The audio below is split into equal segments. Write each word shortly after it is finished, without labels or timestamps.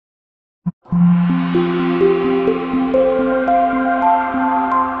The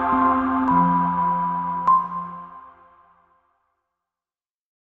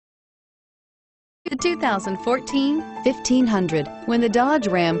 2014 1500. When the Dodge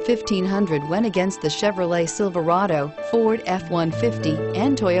Ram 1500 went against the Chevrolet Silverado, Ford F-150,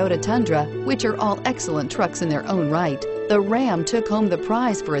 and Toyota Tundra, which are all excellent trucks in their own right, the Ram took home the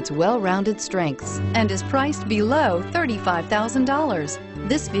prize for its well-rounded strengths and is priced below $35,000.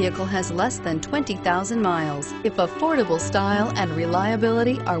 This vehicle has less than 20,000 miles. If affordable style and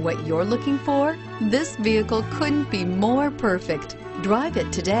reliability are what you're looking for, this vehicle couldn't be more perfect. Drive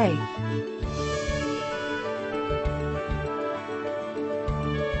it today.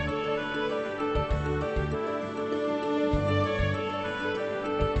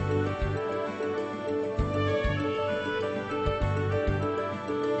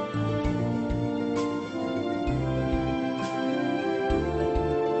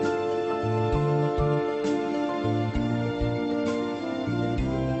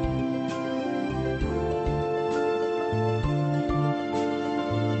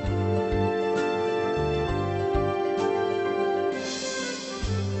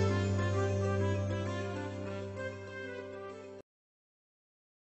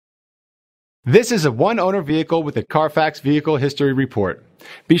 This is a one-owner vehicle with a CARFAX Vehicle History Report.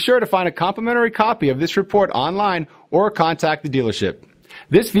 Be sure to find a complimentary copy of this report online or contact the dealership.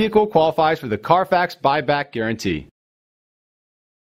 This vehicle qualifies for the CARFAX Buyback Guarantee.